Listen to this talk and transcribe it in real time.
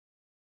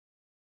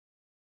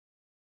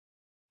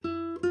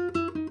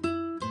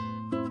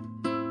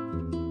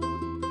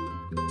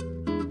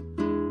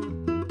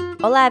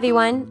Hola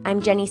everyone, I'm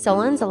Jenny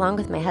Solons along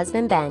with my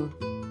husband Ben.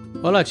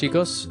 Hola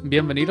chicos,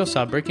 bienvenidos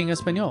a Breaking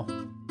Español.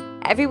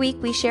 Every week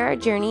we share our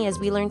journey as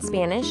we learn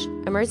Spanish,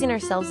 immersing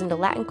ourselves into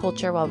Latin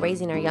culture while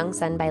raising our young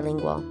son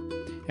bilingual.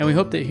 And we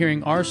hope that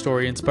hearing our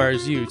story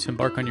inspires you to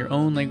embark on your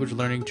own language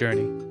learning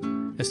journey.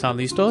 ¿Están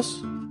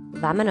listos?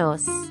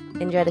 Vámonos.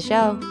 Enjoy the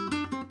show.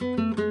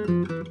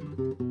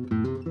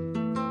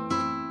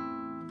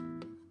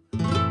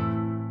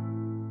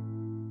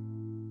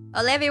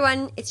 Hola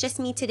everyone, it's just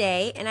me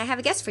today, and I have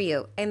a guest for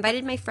you. I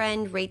invited my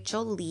friend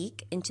Rachel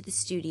Leake into the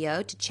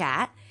studio to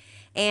chat,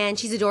 and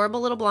she's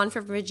adorable little blonde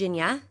from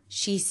Virginia.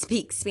 She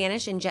speaks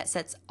Spanish and jet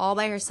sets all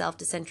by herself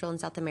to Central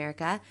and South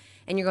America,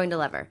 and you're going to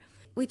love her.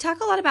 We talk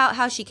a lot about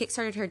how she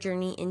kickstarted her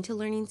journey into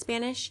learning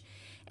Spanish,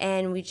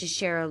 and we just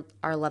share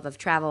our love of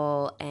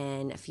travel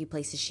and a few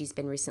places she's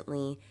been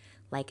recently,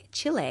 like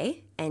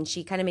Chile, and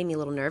she kind of made me a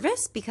little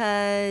nervous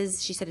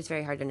because she said it's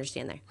very hard to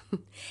understand there.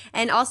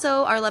 And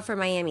also our love for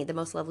Miami, the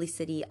most lovely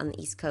city on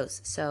the East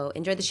Coast. So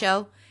enjoy the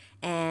show,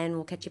 and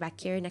we'll catch you back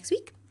here next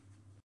week.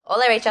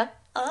 Hola, Rachel.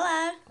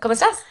 Hola. ¿Cómo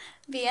estás?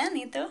 Bien,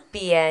 ¿y tú?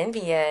 Bien,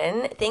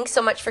 bien. Thanks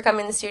so much for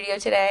coming in the studio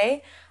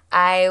today.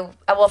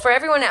 Well, for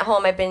everyone at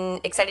home, I've been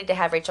excited to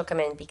have Rachel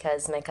come in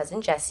because my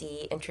cousin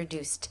Jessie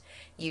introduced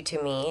you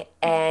to me,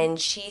 and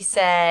she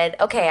said,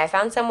 okay, I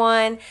found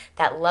someone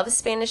that loves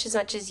Spanish as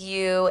much as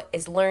you,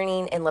 is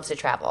learning, and loves to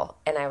travel.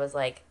 And I was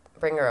like,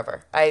 bring her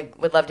over. I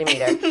would love to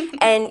meet her.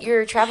 And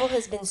your travel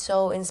has been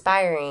so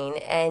inspiring,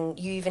 and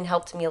you even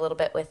helped me a little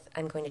bit with,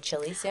 I'm going to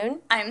Chile soon.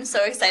 I'm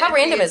so excited. How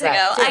random for you is to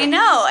that, go. too?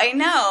 I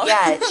know.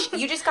 Yeah,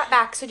 you just got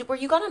back. So were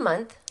you gone a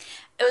month?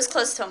 It was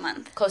close to a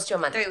month. Close to a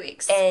month. 3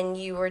 weeks. And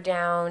you were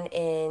down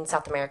in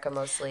South America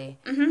mostly.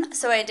 Mm-hmm.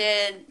 So I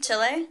did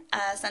Chile,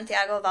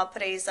 Santiago,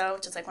 Valparaiso,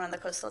 which is like one of the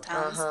coastal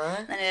towns.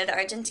 Uh-huh. Then I did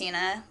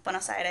Argentina,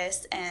 Buenos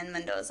Aires, and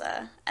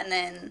Mendoza. And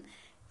then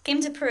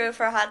came to Peru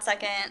for a hot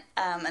second,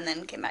 and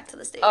then came back to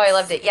the States. Oh, I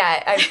loved it.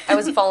 Yeah, I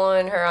was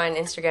following her on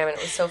Instagram, and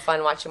it was so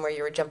fun watching where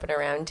you were jumping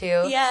around,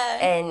 too. Yeah.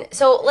 And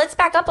so let's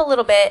back up a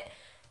little bit.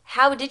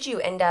 How did you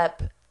end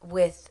up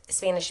with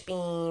Spanish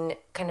being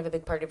kind of a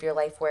big part of your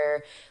life?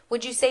 Where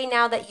would you say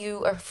now that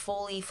you are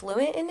fully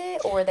fluent in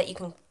it, or that you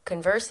can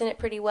converse in it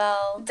pretty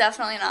well?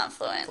 Definitely not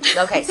fluent.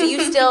 Okay, so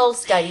you still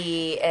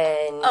study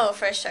and... Oh,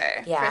 for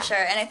sure. Yeah. For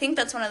sure. And I think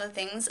that's one of the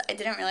things I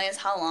didn't realize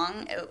how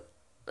long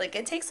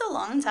it takes a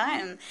long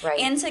time. Right.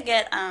 And to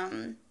get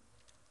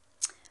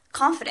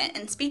confident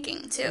in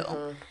speaking, too.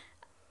 Mm-hmm.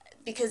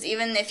 Because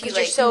even if you, Because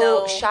you're so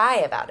know... shy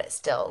about it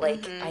still.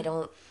 Like,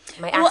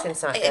 my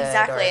accent's not good.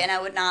 Exactly, or... and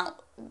I would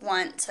not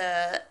want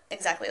to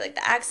exactly like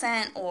the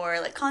accent or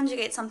like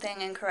conjugate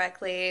something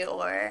incorrectly,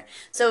 or...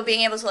 So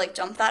being able to like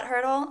jump that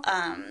hurdle...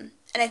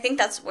 And I think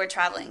that's where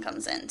traveling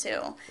comes in,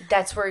 too.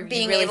 That's where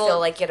you really feel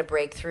like you get a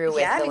breakthrough with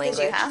the language. Yeah, because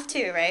you have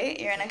to, right?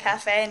 You're in a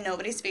cafe and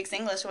nobody speaks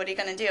English. What are you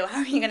going to do? How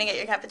are you going to get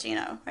your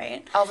cappuccino,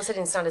 right? All of a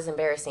sudden, it's not as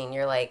embarrassing.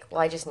 You're like,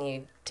 well, I just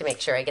need to make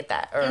sure I get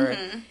that. Or,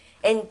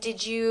 And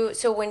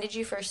so when did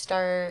you first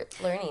start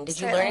learning? Did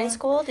you learn in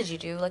school? Did you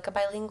do like a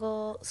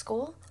bilingual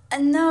school?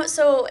 No,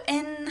 so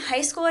in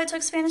high school I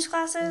took Spanish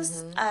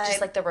classes.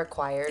 Just like the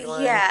required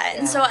one? Yeah,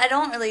 and so I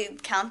don't really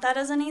count that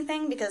as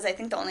anything because I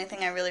think the only thing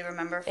I really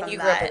remember from that... And you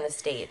grew up in the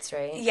States,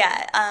 right?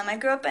 Yeah, I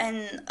grew up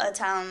in a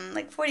town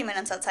like 40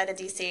 minutes outside of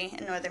D.C.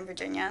 in Northern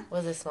Virginia.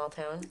 Was it a small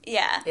town?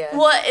 Yeah. Yeah.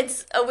 Well,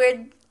 it's a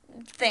weird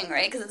thing,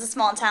 right? Because it's a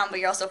small town, but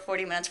you're also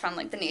 40 minutes from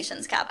like the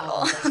nation's capital.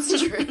 Oh,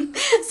 that's true.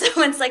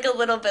 So it's like a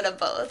little bit of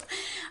both.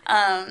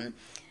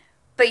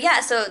 But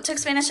yeah, so took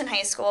Spanish in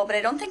high school, but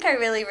I don't think I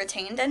really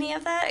retained any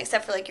of that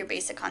except for like your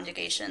basic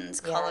conjugations,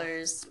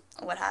 colors,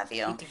 what have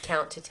you. You could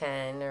count to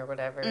 10 or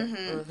whatever.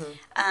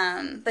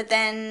 But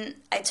then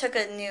I took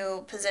a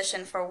new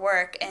position for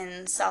work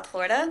in South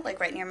Florida,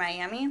 like right near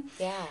Miami.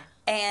 Yeah.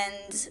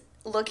 And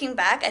looking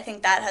back, I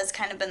think that has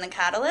kind of been the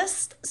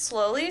catalyst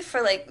slowly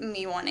for like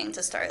me wanting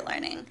to start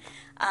learning.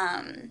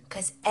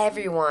 Because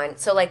everyone,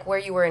 so like where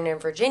you were in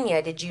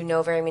Virginia, did you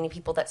know very many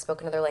people that spoke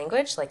another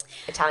language, like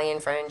Italian,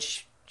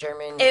 French,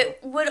 German? It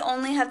would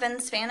only have been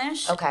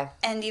Spanish. Okay.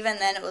 And even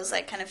then it was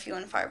like kind of few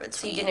and far between.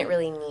 So you didn't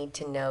really need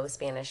to know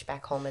Spanish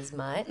back home as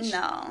much?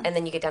 No. And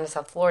then you get down to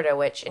South Florida,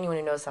 which anyone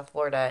who knows South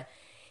Florida,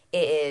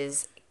 it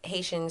is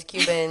Haitians,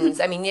 Cubans.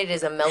 I mean, it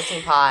is a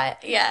melting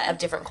pot of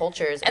different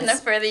cultures. And the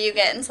further you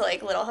get into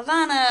like Little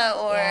Havana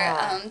or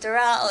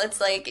Doral, it's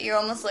like you're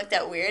almost looked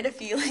at weird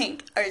if you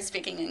like are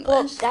speaking English.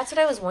 Well, that's what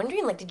I was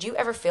wondering. Like, did you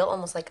ever feel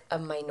almost like a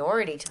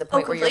minority to the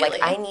point where you're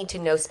like, I need to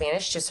know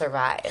Spanish to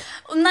survive?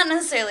 Well, not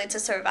necessarily to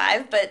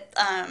survive, but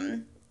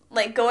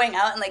like going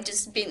out and like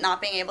just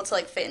not being able to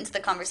like fit into the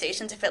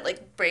conversations if it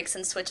like breaks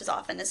and switches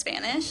off into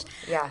Spanish.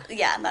 Yeah.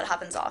 Yeah, that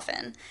happens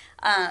often.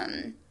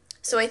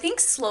 So I think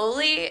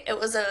slowly it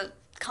was a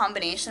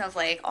combination of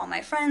like all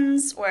my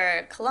friends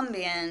were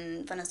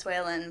Colombian,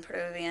 Venezuelan,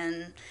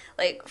 Peruvian,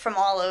 like from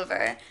all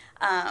over.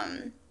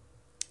 And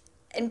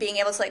being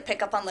able to like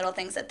pick up on little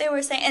things that they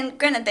were saying. And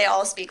granted, they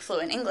all speak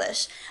fluent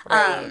English.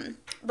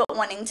 But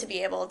wanting to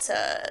be able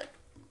to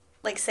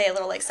like say a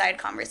little like side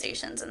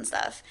conversations and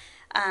stuff.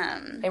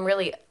 And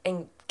really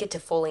and get to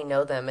fully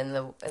know them in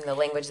the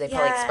language they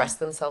probably express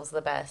themselves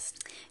the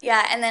best.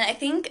 Yeah, and then I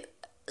think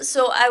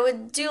so I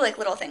would do like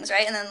little things,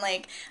 right? And then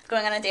like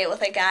going on a date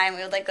with a guy and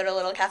we would like go to a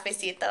little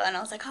cafecito and I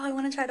was like, oh, I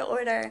want to try to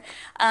order.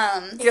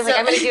 You're like,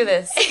 I'm going to do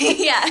this.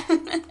 Yeah.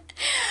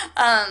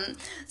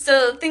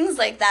 So things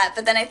like that.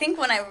 But then I think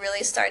when I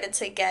really started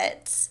to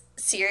get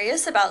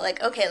serious about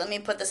like, okay, let me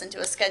put this into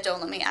a schedule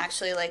and let me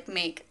actually like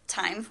make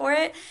time for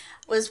it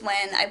was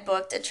when I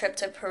booked a trip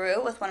to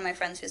Peru with one of my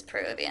friends who's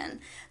Peruvian.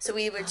 So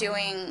we were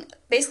doing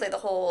basically the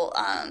whole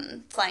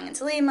flying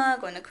into Lima,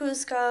 going to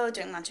Cusco,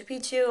 doing Machu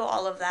Picchu,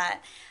 all of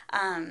that.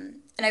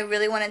 And I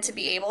really wanted to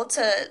be able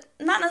to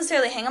not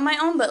necessarily hang on my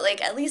own, but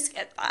like at least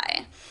get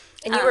by.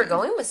 And you were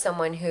going with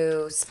someone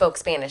who spoke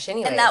Spanish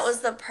anyways. And that was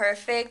the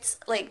perfect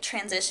like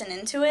transition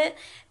into it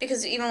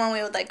because even when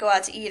we would like go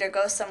out to eat or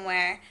go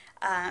somewhere,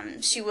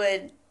 she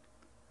would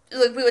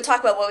like we would talk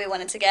about what we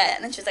wanted to get,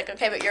 and then she's like,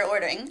 "Okay, but you're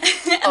ordering."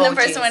 And the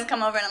person would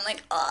come over, and I'm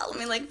like, "Oh, let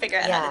me like figure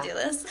out how to do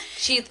this."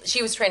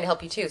 She was trying to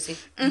help you too, so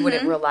you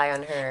wouldn't rely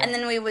on her. And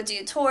then we would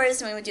do tours,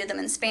 and we would do them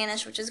in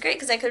Spanish, which is great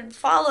because I could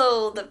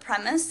follow the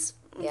premise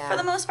for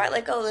the most part.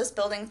 Like, oh, this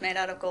building's made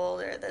out of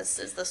gold, or this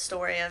is the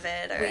story of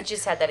it. Or we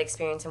just had that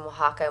experience in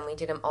Oaxaca, and we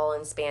did them all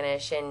in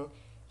Spanish, and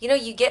you know,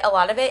 you get a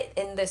lot of it.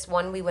 In this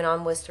one we went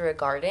on was through a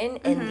garden,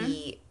 and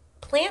the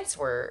plants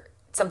were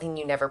something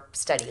you never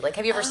study. Like,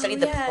 have you ever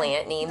studied the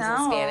plant names in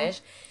Spanish?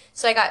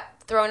 So I got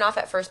thrown off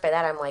at first by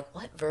that. I'm like,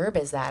 what verb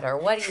is that? Or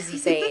what is he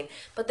saying?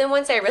 But then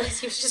once I realized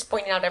he was just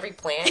pointing out every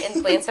plant,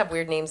 and plants have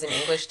weird names in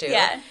English too.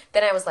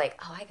 Then I was like,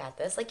 oh, I got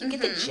this. Like, you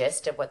get the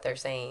gist of what they're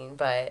saying.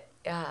 But,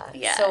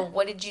 yeah. So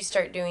what did you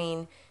start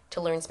doing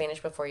to learn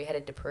Spanish before you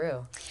headed to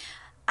Peru?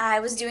 I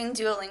was doing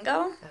Duolingo.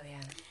 Oh, yeah.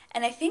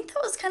 And I think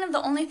that was kind of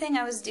the only thing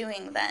I was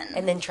doing then.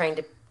 And then trying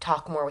to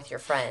talk more with your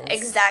friends.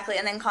 Exactly,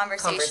 and then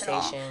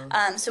conversational.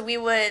 So we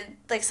would,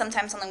 like,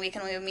 sometimes on the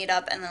weekend we would meet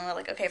up, and then we're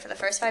like, okay, for the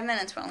first 5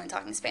 minutes we're only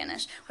talking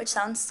Spanish, which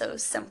sounds so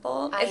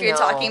simple if you're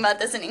talking about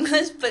this in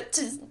English, but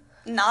to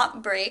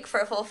not break for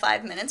a full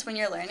 5 minutes when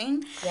you're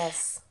learning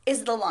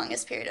is the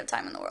longest period of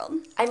time in the world.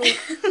 I mean,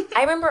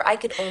 I remember I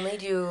could only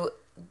do...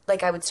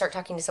 Like, I would start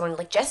talking to someone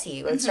like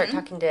Jessie. I would start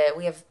talking to...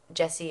 We have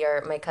Jessie,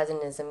 my cousin,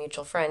 is a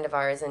mutual friend of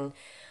ours, and...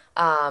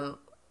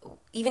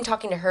 even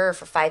talking to her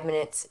for 5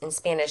 minutes in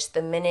Spanish,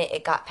 the minute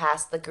it got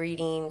past the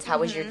greetings, how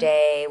was your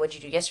day, what'd you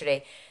do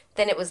yesterday,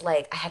 then it was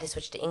like, I had to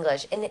switch to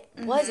English. And it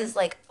is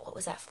like, what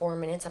was that, 4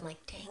 minutes? I'm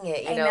like, dang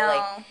it, you know,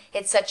 like,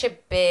 it's such a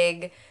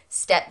big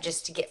step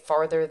just to get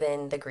farther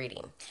than the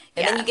greeting.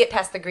 And then you get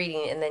past the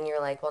greeting, and then you're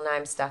like, well, now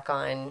I'm stuck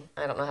on,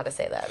 I don't know how to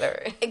say that.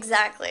 Or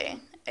Exactly.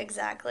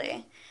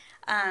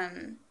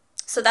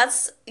 So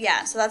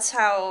that's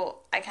how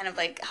I kind of,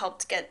 like,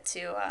 helped get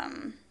to...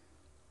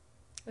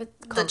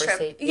 the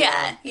trip.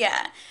 Yeah.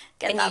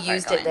 And you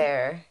used it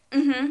there.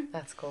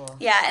 That's cool.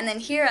 Yeah, and then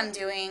here I'm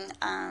doing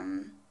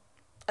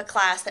a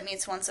class that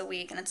meets once a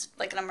week, and it's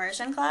like an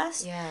immersion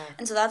class. Yeah.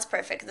 And so that's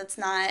perfect. It's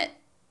not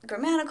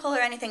grammatical or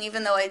anything,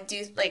 even though I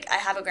do, like, I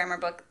have a grammar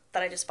book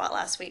that I just bought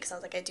last week, so I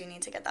was like, I do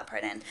need to get that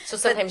part in. So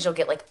sometimes you'll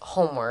get, like,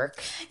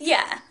 homework.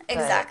 Yeah,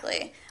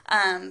 exactly.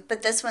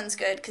 But this one's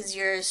good because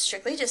you're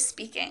strictly just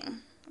speaking,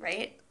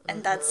 right?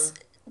 And that's...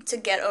 To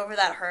get over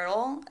that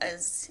hurdle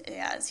is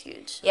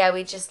huge. Yeah,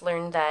 we just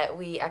learned that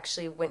we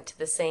actually went to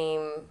the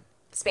same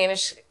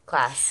Spanish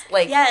class.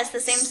 Like, yes,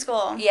 the same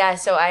school. Yeah,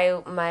 so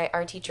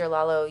our teacher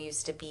Lalo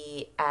used to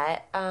be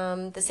at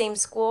the same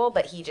school,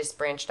 but he just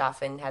branched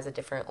off and has a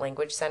different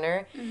language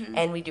center.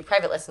 And we do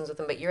private lessons with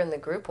him, but you're in the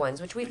group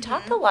ones, which we've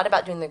talked a lot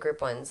about doing the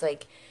group ones.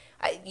 Like,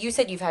 you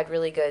said you've had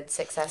really good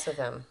success with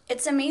them.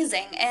 It's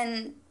amazing.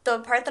 And the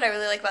part that I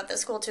really like about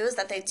this school, too, is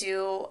that they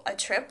do a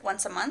trip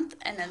once a month,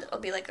 and it'll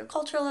be, like, a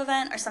cultural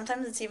event, or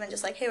sometimes it's even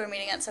just like, hey, we're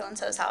meeting at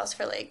so-and-so's house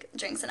for, like,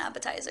 drinks and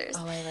appetizers.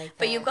 Oh, I like that.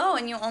 But you go,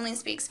 and you only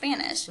speak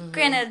Spanish.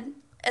 Granted,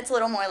 it's a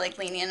little more, like,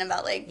 lenient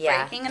about, like,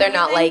 breaking and they're everything.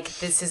 not like,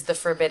 this is the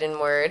forbidden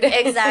word.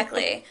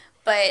 Exactly.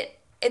 But...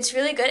 it's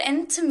really good,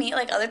 and to meet,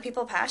 like, other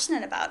people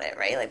passionate about it,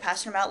 right? Like,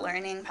 passionate about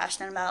learning,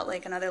 passionate about,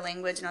 like, another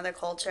language, another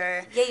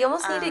culture. Yeah, you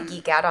almost need to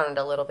geek out on it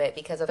a little bit,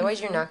 because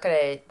otherwise you're not going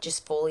to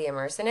just fully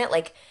immerse in it.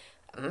 Like,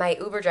 my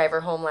Uber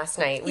driver home last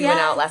night, we went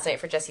out last night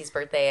for Jesse's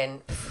birthday,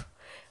 and,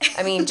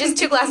 I mean, just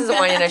 2 glasses of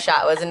wine and a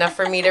shot was enough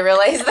for me to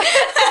realize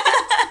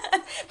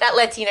that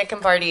Latina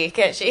can party,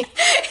 can't she?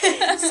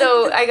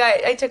 So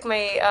I took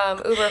my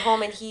Uber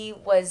home, and he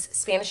was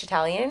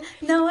Spanish-Italian.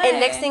 No way.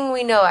 And next thing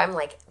we know, I'm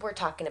like, we're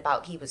talking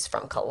about he was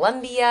from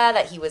Colombia,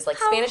 that he was like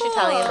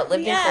Spanish-Italian, but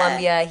lived in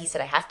Colombia. He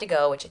said, I have to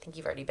go, which I think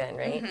you've already been,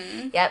 right?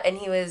 Yeah,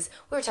 and we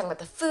were talking about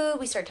the food.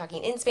 We started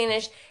talking in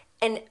Spanish.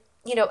 And,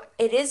 you know,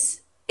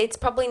 it's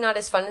probably not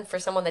as fun for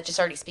someone that just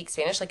already speaks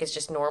Spanish. Like, it's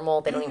just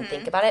normal. They don't even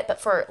think about it. But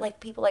for, like,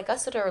 people like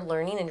us that are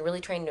learning and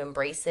really trying to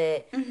embrace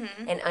it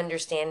and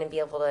understand and be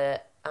able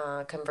to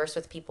converse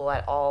with people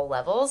at all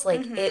levels,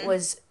 like, it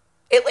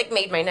like,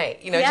 made my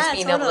night. You know, just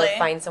being able to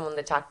find someone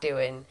to talk to.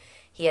 And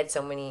he had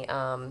so many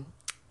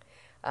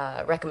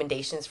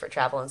recommendations for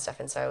travel and stuff.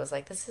 And so I was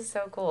like, this is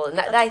so cool. And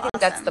I think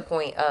that's the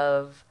point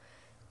of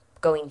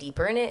going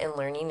deeper in it and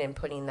learning and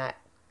putting that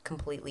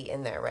completely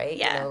in there, right?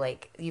 Yeah. You know,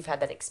 like you've had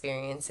that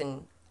experience.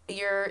 And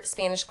your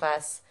Spanish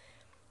class,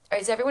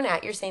 is everyone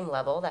at your same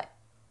level? That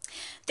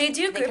They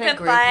do group kinda it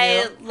group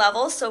by you?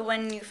 level, so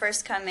when you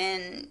first come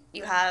in,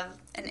 you have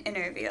an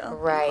interview. in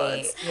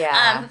Right, quotes.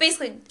 yeah.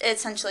 Basically,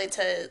 essentially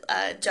to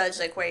judge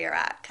like where you're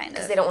at, kind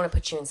because of. they don't want to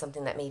put you in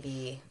something that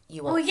maybe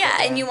you won't Well, yeah,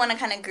 fit, and you want to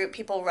kind of group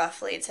people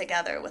roughly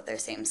together with their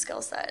same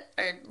skill set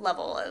or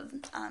level of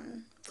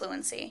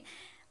fluency.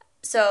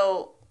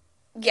 So,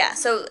 yeah,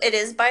 so it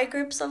is by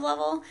groups of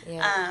level.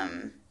 Yeah.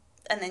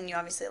 And then you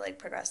obviously like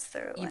progress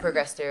through. You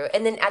progress through.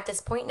 And then at this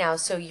point now,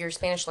 so your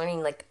Spanish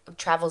learning, like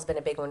travel's been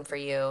a big one for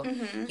you.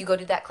 Mm-hmm. You go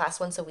to that class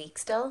once a week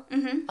still?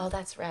 Mm-hmm. Oh,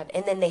 that's rad.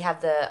 And then they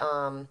have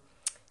the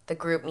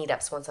group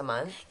meetups once a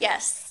month.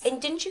 Yes.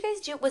 And didn't you guys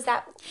do, was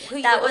that who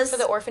you That went with was for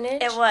the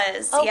orphanage? It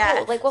was. Oh, yeah.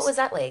 cool. Like, what was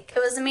that like? It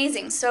was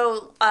amazing.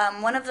 So,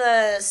 one of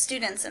the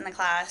students in the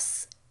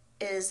class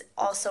is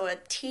also a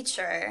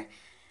teacher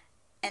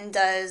and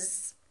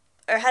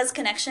has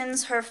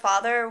connections. Her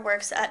father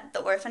works at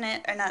the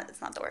orphanage, or not, it's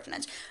not the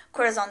orphanage,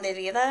 Corazon de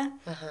Vida.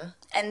 Uh-huh.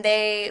 And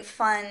they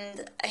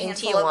fund a In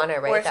handful Tijuana,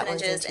 of right? That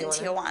one's in orphanages in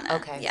Tijuana?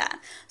 Tijuana. Okay. Yeah.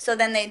 So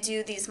then they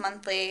do these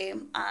monthly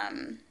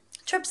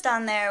trips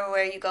down there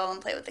where you go and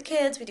play with the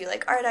kids. We do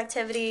like art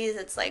activities.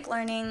 It's like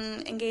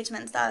learning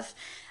engagement stuff.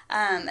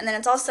 And then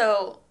it's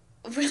also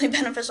really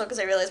beneficial because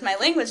I realized my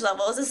language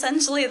level is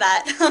essentially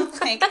that of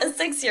like a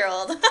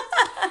 6-year-old.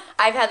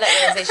 I've had that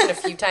realization a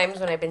few times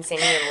when I've been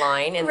standing in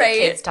line and Right.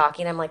 the kids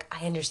talking. I'm like,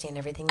 I understand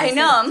everything they I say.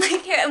 know. I'm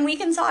like, here, and we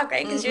can talk,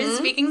 right? Because you're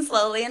speaking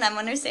slowly and I'm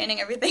understanding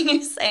everything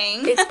you're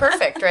saying. It's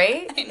perfect,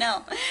 right? I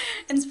know.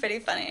 It's pretty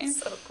funny.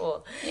 So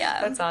cool.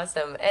 Yeah. That's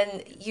awesome.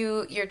 And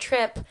your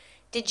trip,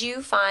 did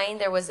you find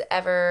there was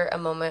ever a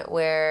moment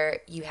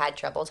where you had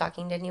trouble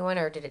talking to anyone,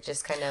 or did it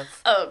just kind of...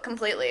 Oh,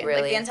 completely.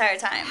 Really? Like the entire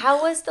time.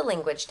 How was the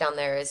language down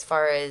there as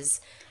far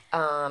as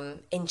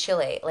in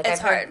Chile? Like It's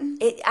I've heard,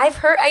 hard. I've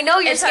heard. I know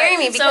you're It's scaring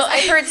hard. me because So-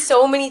 I've heard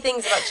so many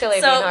things about Chile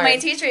being So hard. my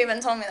teacher even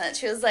told me that.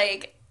 She was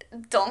like,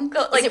 don't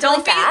go... Like, Is it don't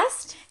really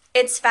fast?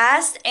 It's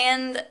fast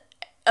and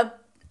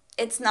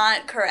it's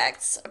not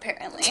correct,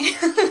 apparently.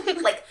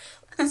 Like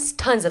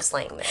tons of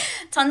slang there.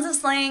 Tons of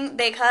slang.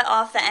 They cut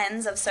off the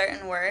ends of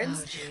certain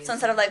words. Oh, jeez. So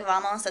instead of like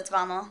vamos, it's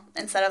vamo.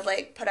 Instead of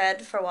like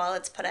pared for wall,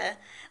 it's pare.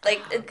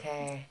 Like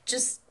Okay.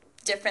 just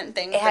different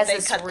things. It has that they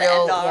this cut the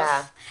real- end off.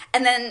 yeah.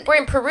 And then Where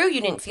in Peru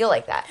you didn't feel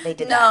like that. They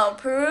did that. no,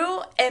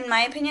 Peru. In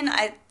my opinion,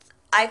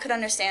 I could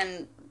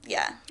understand.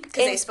 Yeah,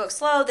 because they spoke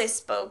slow. They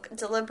spoke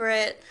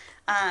deliberate.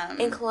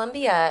 In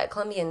Colombia,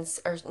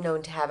 Colombians are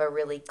known to have a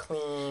really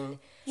clean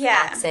Yeah.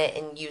 accent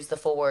and use the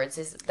full words.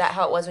 Is that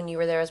how it was when you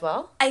were there as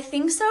well? I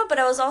think so, but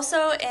I was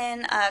also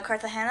in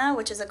Cartagena,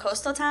 which is a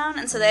coastal town,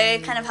 and so they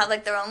kind of have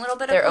like their own little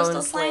bit Their of own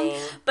coastal slang.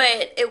 slang.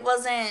 But it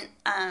wasn't.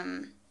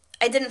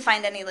 I didn't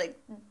find any like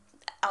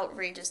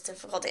outrageous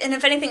difficulty, and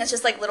if anything, it's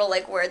just like little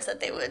like words that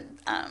they would.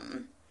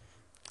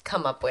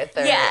 Come up with.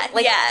 Or, Yeah,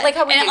 like, yeah. Like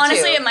how we and do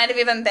honestly, too. it might have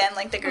even been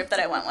like the group that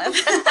I went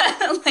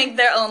with, like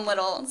their own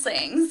little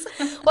sayings.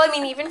 Well, I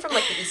mean, even from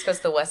like the East Coast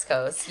to the West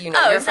Coast, you know,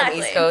 Oh, you're exactly.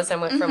 from East Coast, I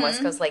went from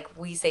West Coast. Like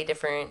we say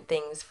different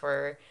things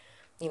for,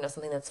 you know,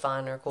 something that's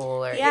fun or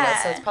cool, or you know, so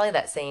Yeah. it's probably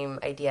that same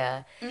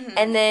idea.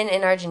 And then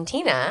in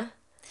Argentina,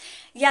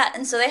 Yeah,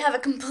 and so they have a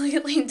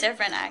completely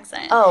different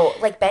accent. oh,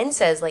 like Ben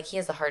says, like he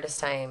has the hardest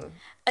time, talking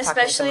to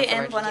Especially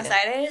someone in from Buenos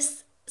Argentina.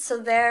 Aires. So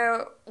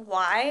their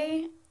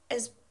Y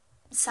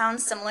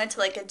sounds similar to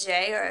like a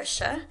J or a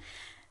sh.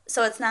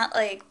 So it's not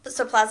like,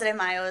 so Plaza de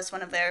Mayo is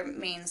one of their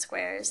main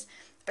squares,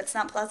 but it's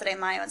not Plaza de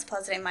Mayo, it's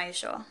Plaza de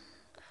Mayo.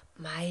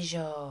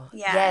 Mayo.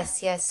 Yeah.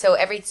 Yes. So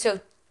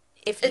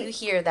if you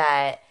hear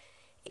that,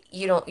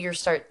 you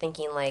start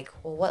thinking like,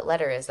 well, what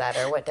letter is that,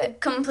 or what?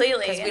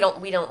 Completely.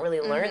 Because we don't really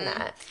learn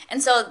that.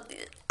 And so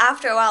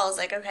after a while, it's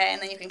like, okay,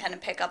 and then you can kind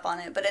of pick up on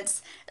it. But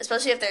it's,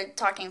 especially if they're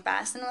talking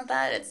fast and with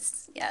that,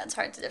 it's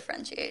hard to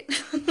differentiate.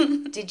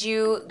 Did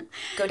you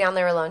go down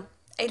there alone?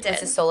 I did.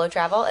 Was it solo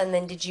travel? And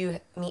then did you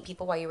meet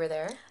people while you were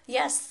there?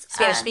 Yes.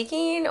 Spanish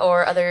speaking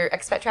or other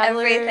expat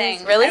travelers?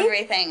 Everything. Really?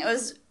 Everything. It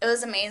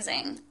was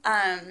amazing.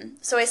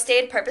 So I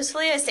stayed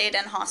purposefully. I stayed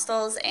in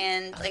hostels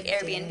and like you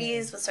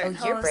Airbnbs with certain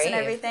you're hosts and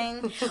brave.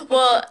 everything.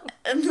 Well,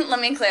 let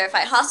me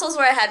clarify. Hostels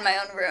where I had my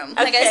own room.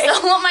 Like I Okay.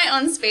 still want my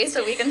own space,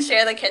 but we can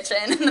share the kitchen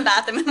and the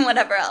bathroom and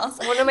whatever else.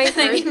 One of my I need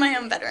first- my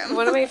own bedroom.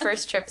 One of my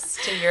first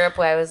trips to Europe,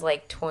 when I was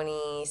like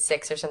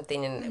 26 or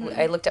something, and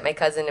I looked at my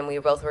cousin, and we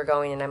both were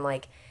going, and I'm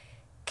like,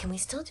 can we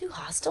still do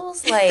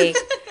hostels? Like,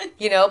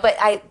 you know, but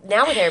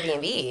now with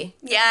Airbnb,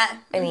 Yeah.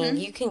 I mean,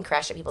 you can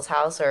crash at people's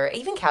house or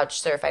even couch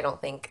surf. I don't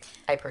think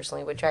I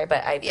personally would try,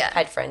 but I've Yeah.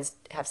 had friends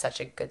have such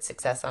a good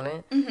success on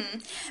it.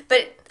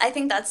 But I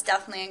think that's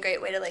definitely a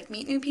great way to like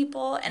meet new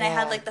people. And I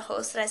Yeah. had like the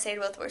hosts that I stayed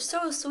with were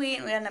so sweet,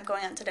 and we ended up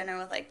going out to dinner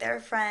with like their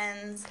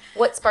friends.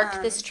 What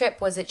sparked this trip?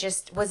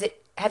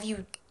 Have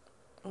you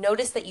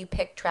noticed that you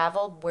pick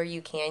travel where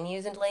you can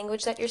use a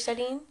language that you're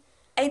studying?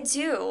 I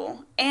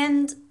do.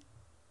 And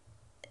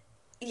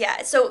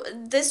yeah, so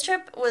this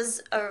trip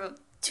was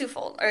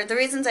twofold, or the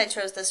reasons I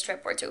chose this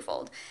trip were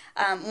twofold.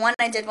 One,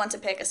 I did want to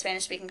pick a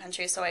Spanish-speaking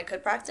country so I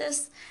could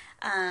practice.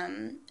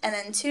 And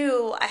then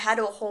two, I had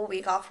a whole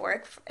week off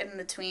work in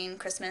between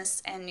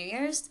Christmas and New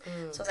Year's. So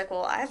I was like,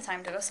 well, I have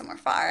time to go somewhere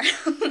far.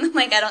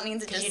 Like, I don't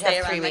need to just stay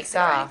around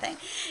Mexico or anything.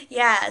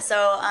 Yeah,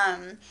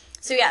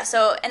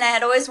 and I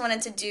had always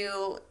wanted to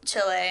do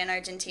Chile and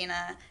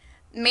Argentina.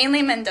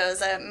 Mainly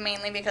Mendoza,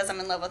 mainly because I'm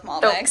in love with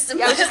Malbecs. Oh,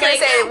 yeah, I was just going to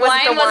say,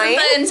 wine wasn't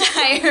the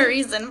entire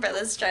reason for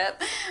this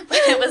trip, but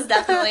it was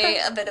definitely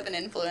a bit of an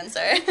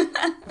influencer.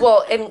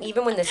 Well, and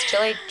even when this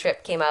Chile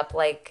trip came up,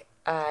 like,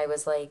 I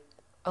was like,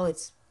 oh,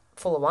 it's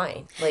full of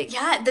wine. Like,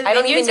 yeah, the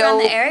vineyards around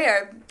the area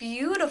are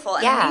beautiful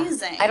and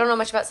amazing. I don't know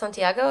much about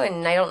Santiago,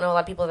 and I don't know a lot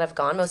of people that have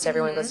gone. Most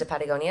everyone goes to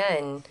Patagonia,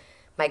 and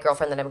my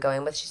girlfriend that I'm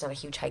going with, she's not a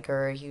huge hiker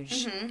or a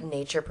huge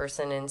nature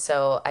person. And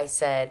so I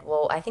said,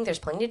 well, I think there's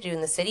plenty to do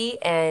in the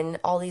city and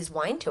all these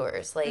wine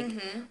tours. Like,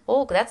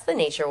 well, that's the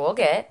nature we'll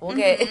get. We'll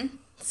get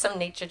some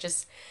nature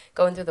just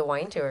going through the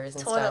wine tours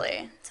and stuff.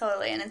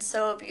 Totally. And it's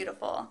so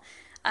beautiful.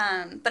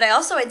 But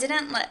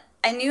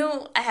I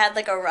knew I had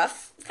like a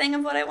rough thing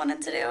of what I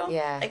wanted to do.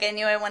 Yeah. Like I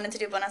knew I wanted to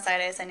do Buenos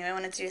Aires. I knew I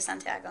wanted to do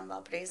Santiago and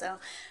Valparaiso.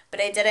 But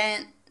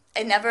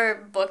I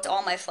never booked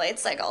all my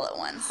flights like all at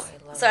once.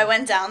 I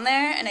went down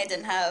there and I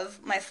didn't have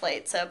my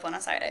flight to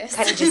Buenos Aires.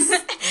 Kind of just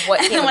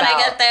what came And when about.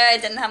 I got there, I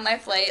didn't have my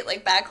flight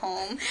like back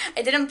home.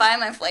 I didn't buy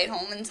my flight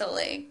home until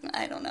like,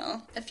 I don't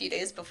know, a few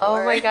days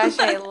before. Oh my gosh,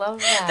 I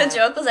love that. The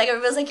joke was like,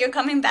 everybody was like, you're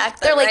coming back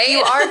though, They're like, right? you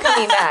are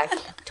coming back.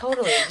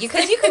 Totally.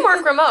 Because you can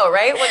work remote,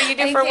 right? What do you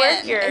do for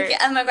work?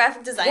 I'm a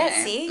graphic designer.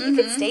 Yeah, see? You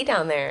can stay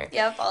down there.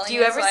 Yep. Do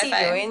you ever see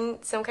doing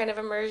some kind of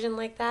immersion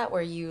like that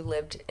where you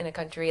lived in a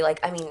country like,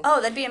 I mean...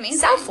 Oh, that'd be amazing.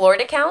 South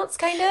Florida counts,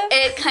 kind of?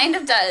 It kind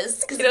of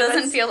does, because it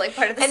doesn't feel like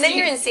part of the And then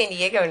you're in San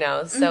Diego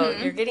now, so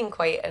you're getting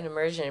quite an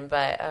immersion.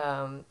 But,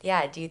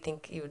 yeah, do you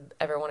think you would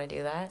ever want to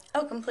do that?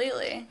 Oh,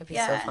 completely. That'd be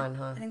so fun,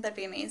 huh? I think that'd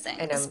be amazing.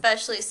 And,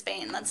 especially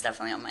Spain. That's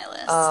definitely on my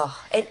list. Oh,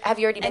 and have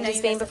you already been to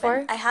Spain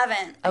before? I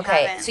haven't.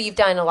 Okay, so you've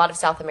done a lot of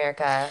South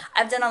America.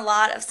 I've done a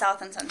lot of South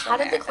and Central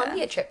America. How did the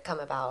Colombia trip come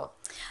about?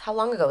 How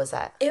long ago was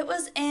that? It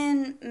was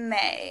in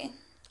May.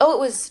 Oh, it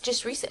was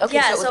just recent. Okay,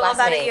 yeah, so it was last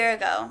about May. a year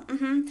ago.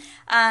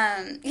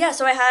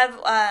 So I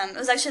have, it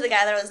was actually the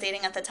guy that I was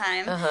dating at the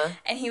time,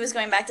 and he was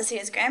going back to see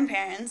his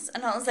grandparents,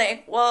 and I was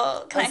like,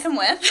 well, can I come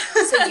with?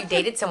 So you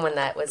dated someone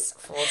that was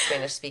full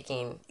Spanish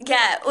speaking?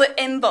 Yeah,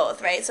 in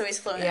both, right? So he's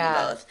fluent in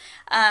both.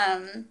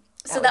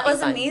 So that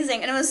was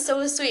amazing, and it was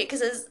so sweet,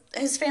 because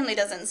his family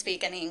doesn't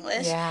speak any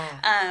English.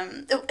 Yeah.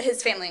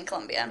 His family in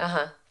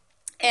Colombia.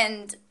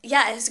 And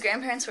yeah, his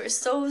grandparents were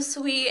so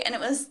sweet, and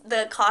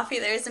the coffee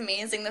there is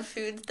amazing, the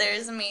food there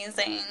is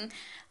amazing.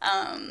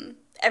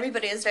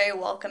 Everybody is very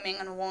welcoming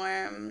and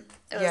warm.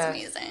 It was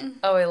amazing.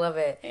 Oh, I love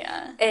it.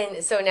 Yeah.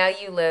 And so now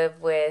you live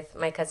with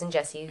my cousin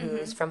Jessie,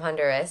 who's from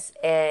Honduras.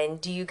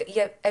 And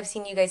I've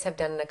seen you guys have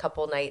done a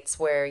couple nights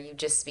where you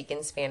just speak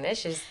in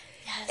Spanish.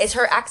 Is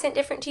her accent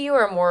different to you,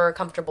 or more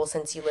comfortable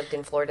since you lived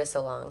in Florida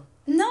so long?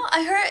 No,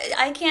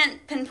 I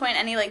can't pinpoint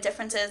any like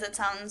differences. It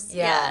sounds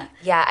Yeah,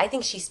 I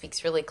think she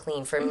speaks really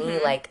clean. For me,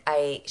 like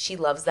she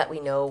loves that we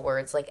know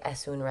words like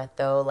es un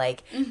reto,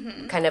 like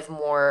kind of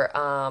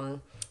more.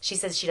 She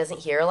says she doesn't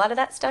hear a lot of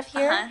that stuff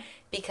here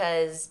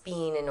because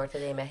being in Norte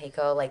de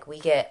Mexico, like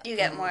you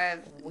get more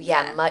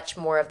of much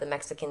more of the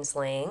Mexican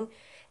slang.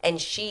 And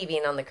she,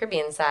 being on the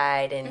Caribbean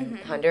side and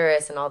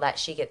Honduras and all that,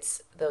 she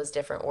gets those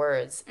different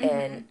words.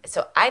 And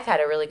so I've had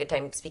a really good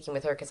time speaking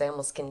with her because I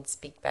almost can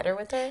speak better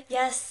with her.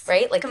 Yes.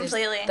 Right? Like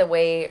completely. The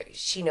way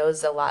she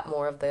knows a lot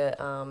more of the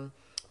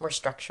more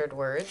structured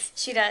words.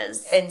 She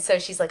does. And so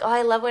she's like, oh,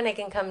 I love when I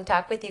can come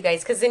talk with you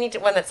guys, because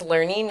anyone that's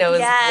learning knows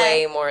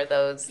way more of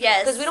those.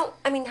 Yes.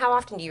 Because how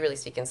often do you really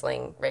speak in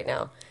slang right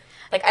now?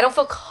 Like, I don't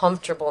feel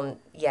comfortable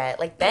yet.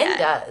 Like, Ben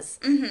does.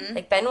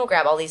 Like, Ben will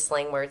grab all these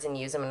slang words and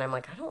use them, and I'm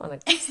like, I don't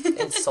want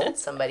to insult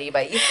somebody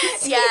by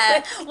using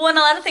Yeah. Well, and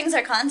a lot of things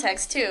are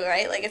context, too,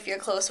 right? Like, if you're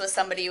close with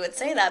somebody, you would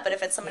say that, but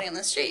if it's somebody on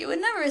the street, you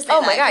would never say that.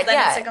 Oh, my God,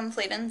 then it's a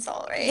complete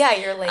insult, right? Yeah,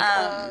 you're like,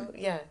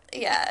 yeah.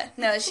 Yeah.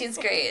 No, she's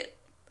great.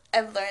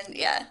 I've learned,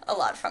 a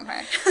lot from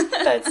her.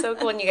 That's so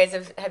cool. And you guys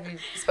have you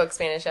spoke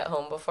Spanish at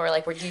home before?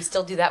 Like, do you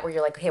still do that where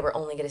you're like, hey, we're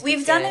only going to speak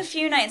We've Spanish? done a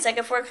few nights. Like,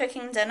 if we're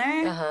cooking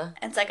dinner,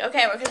 it's like,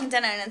 okay, we're cooking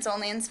dinner, and it's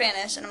only in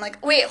Spanish. And I'm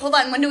like, wait, hold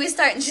on, when do we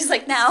start? And she's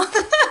like, now.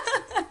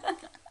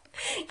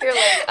 You're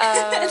like,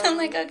 And I'm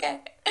like, okay.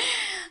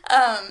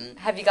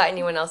 Have you got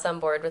anyone else on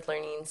board with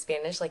learning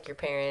Spanish, like your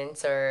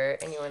parents or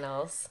anyone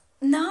else?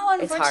 No,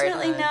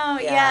 unfortunately, it's hard, huh?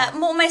 no. Yeah.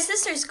 Well, my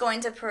sister's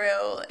going to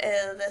Peru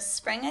this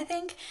spring, I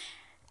think.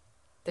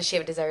 Does she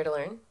have a desire to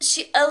learn?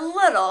 A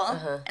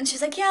little. And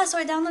she's like, yeah, so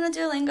I downloaded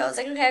Duolingo. I was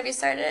like, okay, have you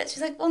started it? She's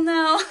like, well,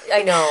 no.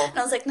 I know. And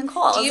I was like,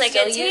 Nicole. Do you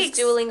still use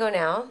Duolingo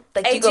now?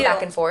 Like, do you go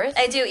back and forth?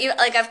 I do.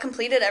 Like, I've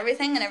completed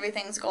everything, and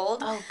everything's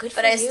gold. Oh, good for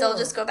But you. I still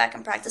just go back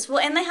and practice. Well,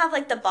 and they have,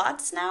 like, the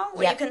bots now,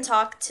 where you can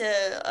talk to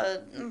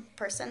a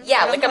person.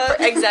 Yeah, like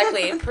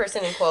exactly,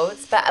 person in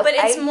quotes. But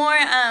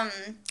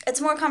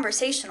it's more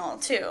conversational,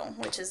 too,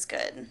 which is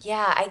good.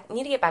 Yeah, I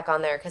need to get back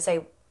on there, because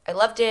I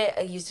loved it.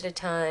 I used it a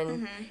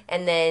ton.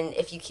 And then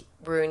if you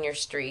ruin your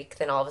streak,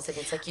 then all of a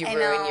sudden it's like you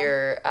ruin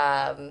your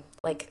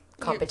like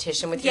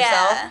competition with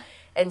yourself.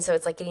 And so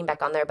it's like getting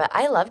back on there. But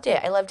I loved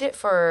it. I loved it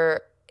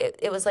for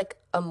it was like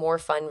a more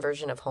fun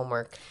version of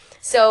homework.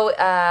 So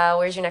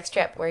where's your next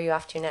trip? Where are you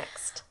off to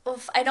next? Well,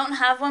 I don't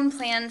have one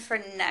planned for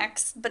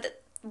next,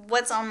 but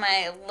what's on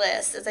my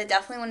list is I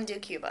definitely want to do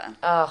Cuba.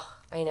 Oh,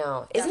 I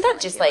know. Isn't that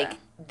just like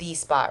the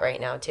spot right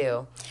now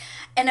too?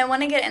 And I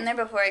want to get in there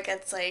before it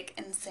gets like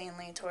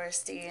insanely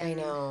touristy. And, I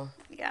know.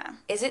 Yeah.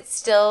 Is it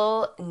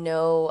still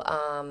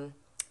no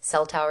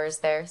cell towers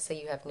there, so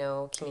you have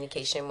no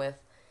communication with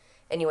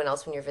anyone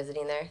else when you're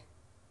visiting there?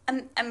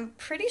 I'm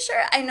pretty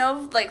sure. I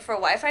know, like, for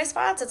Wi-Fi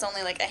spots, it's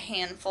only, like, a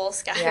handful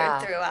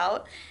scattered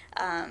throughout.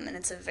 And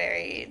it's a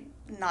very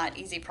not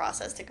easy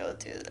process to go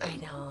through. I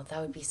know.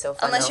 That would be so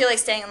fun. Unless you're, like,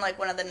 staying in, like,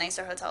 one of the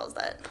nicer hotels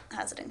that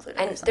has it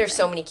included. And there's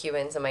so many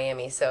Cubans in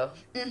Miami, so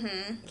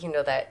you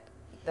know that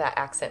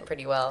accent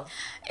pretty well.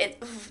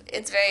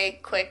 It's very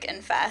quick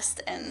and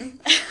fast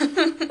and,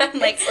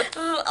 like,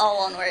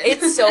 all one word.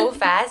 It's so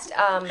fast.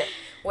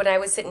 When I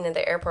was sitting at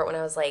the airport when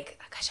I was like,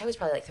 gosh, I was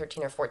probably like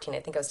 13 or 14. I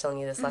think I was telling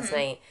you this last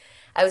night.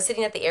 I was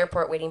sitting at the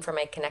airport waiting for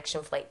my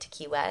connection flight to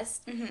Key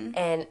West.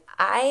 And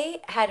I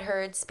had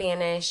heard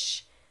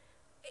Spanish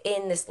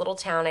in this little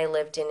town I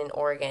lived in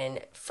Oregon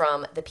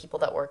from the people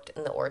that worked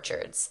in the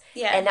orchards.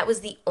 Yeah. And that was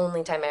the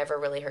only time I ever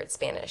really heard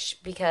Spanish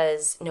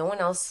because no one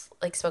else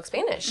like spoke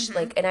Spanish.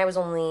 Like, and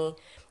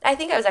I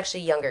think I was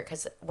actually younger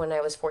because when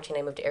I was 14,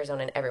 I moved to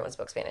Arizona and everyone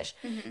spoke Spanish.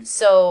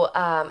 So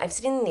I'm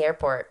sitting in the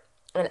airport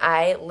and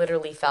I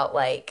literally felt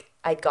like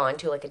I'd gone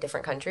to like a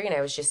different country and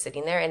I was just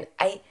sitting there. And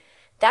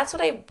that's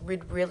what I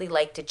would really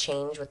like to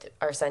change with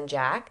our son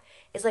Jack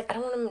is like I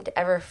don't want him to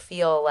ever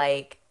feel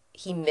like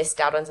he missed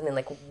out on something.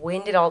 Like,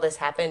 when did all this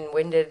happen?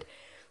 When did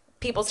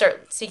people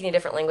start speaking a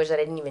different language that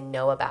I didn't even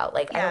know about?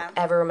 Like, I don't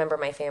ever remember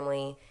my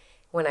family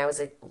when I was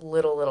a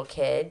little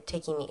kid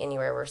taking me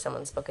anywhere where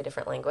someone spoke a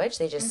different language.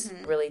 They just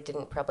really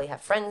didn't probably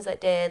have friends that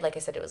did. Like I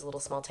said, it was a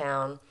little small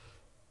town.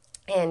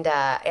 And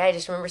I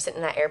just remember sitting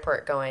in that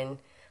airport going,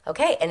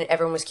 okay, and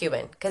everyone was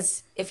Cuban.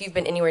 Because if you've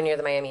been anywhere near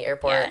the Miami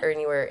airport or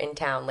anywhere in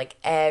town, like,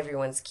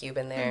 everyone's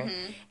Cuban there.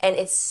 And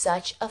it's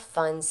such a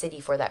fun city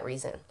for that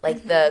reason.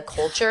 Like, the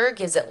culture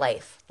gives it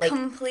life. Like,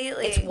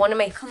 completely. It's one of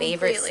my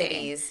favorite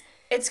cities.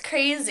 It's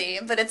crazy,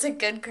 but it's a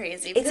good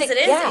crazy. Because it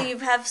is. You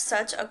have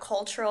such a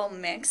cultural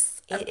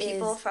mix of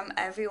people from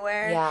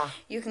everywhere. Yeah.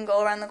 You can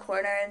go around the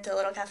corner to a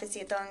little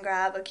cafecito and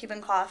grab a Cuban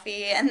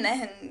coffee and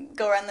then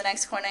go around the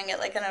next corner and get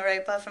like an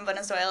arepa from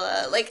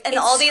Venezuela. Like, and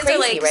all these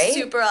crazy, are like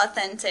super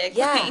authentic.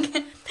 Yeah. Like,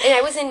 and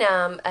I was in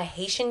a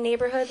Haitian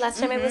neighborhood last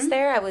time I was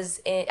there. I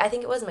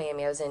think it was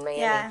Miami. I was in Miami.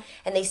 Yeah.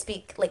 And they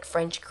speak like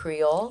French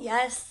Creole.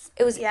 Yes.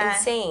 It was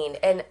insane.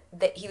 And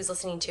he was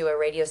listening to a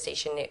radio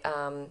station.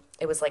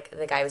 It was like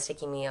the guy was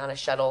taking me on a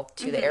shuttle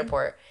to the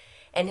airport.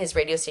 And his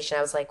radio station,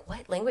 I was like,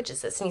 what language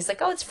is this? And he's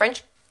like, oh, it's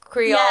French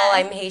Creole.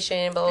 I'm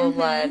Haitian, blah, blah,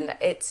 blah. And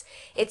it's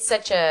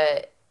such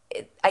I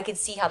could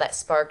see how that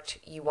sparked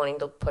you wanting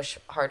to push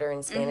harder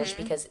in Spanish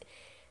because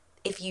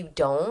if you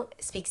don't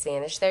speak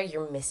Spanish there,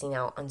 you're missing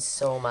out on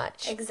so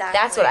much. Exactly.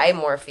 That's what I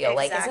more feel.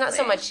 Like, it's not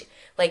so much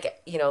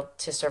like,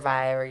 to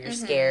survive or you're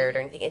scared or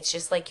anything. It's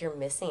just like you're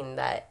missing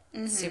that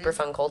super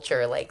fun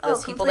culture. Like,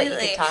 those people that you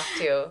could talk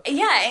to.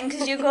 Yeah, and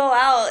because you go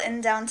out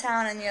in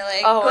downtown and you're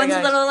like going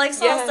to little like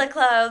salsa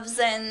clubs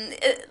and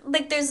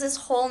like there's this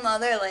whole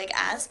nother like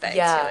aspect to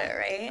it,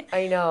 right?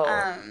 I know.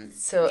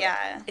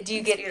 Do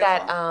you get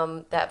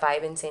beautiful. that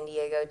vibe in San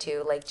Diego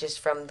too? Like, just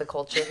from the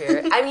culture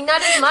here? I mean,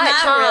 not as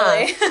much, not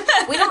really.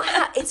 We don't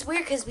have. It's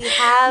weird because we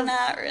have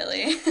not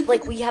really.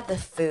 Like, we have the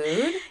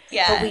food,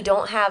 but we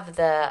don't have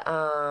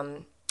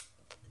the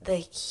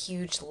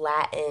huge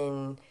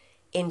Latin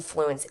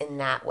influence in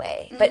that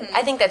way. But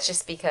I think that's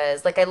just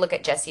because, like, I look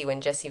at Jessie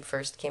when Jessie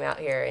first came out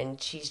here, and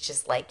she's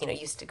just like,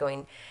 used to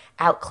going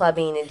out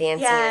clubbing and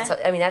dancing. And so,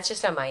 I mean, that's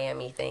just a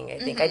Miami thing. I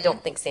think I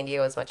don't think San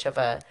Diego is much of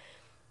a.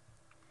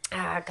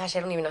 Gosh, I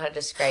don't even know how to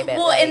describe it.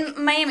 Well, and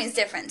Miami's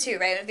different too,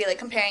 right? It would be like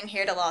comparing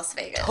here to Las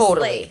Vegas.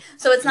 Totally. Like,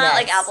 so it's not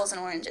like apples and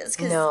oranges.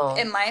 Because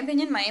in my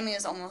opinion, Miami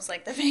is almost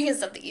like the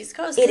Vegas of the East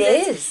Coast. It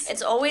is.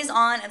 It's always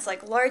on. It's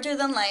like larger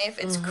than life.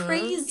 It's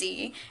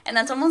crazy. And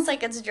that's almost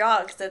like its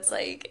draw because it's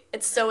like,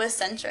 it's so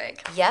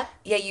eccentric. Yep.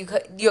 Yeah,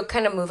 you'll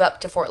kind of move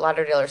up to Fort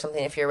Lauderdale or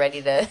something if you're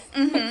ready to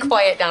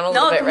quiet down a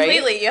little bit, right? No,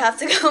 completely. You have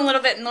to go a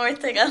little bit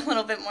north to get a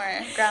little bit more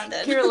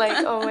grounded. You're like,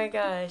 oh my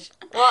gosh.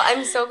 Well,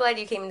 I'm so glad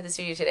you came into the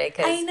studio today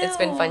because it's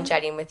been fun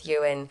chatting with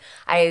you, and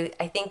I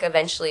think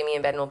eventually me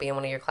and Ben will be in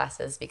one of your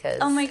classes because...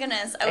 Oh my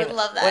goodness, I would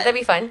love that. Would that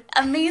be fun?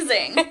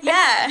 Amazing,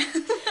 yeah.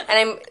 And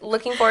I'm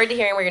looking forward to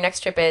hearing where your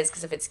next trip is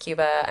because if it's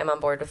Cuba, I'm on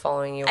board with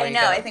following you. I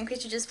know, I think we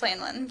should just plan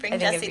one. Bring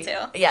Jessie too.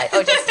 Yeah,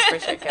 Jessie's for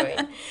sure coming.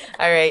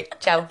 All right,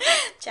 ciao.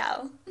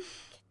 Ciao.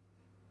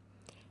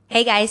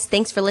 Hey guys,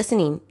 thanks for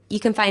listening. You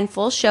can find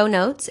full show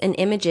notes and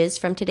images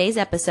from today's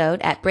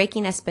episode at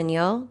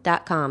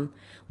breakingespanol.com.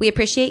 We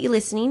appreciate you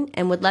listening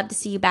and would love to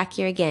see you back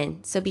here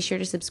again, so be sure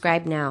to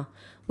subscribe now.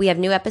 We have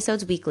new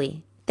episodes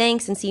weekly.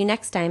 Thanks and see you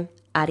next time.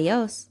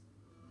 Adios.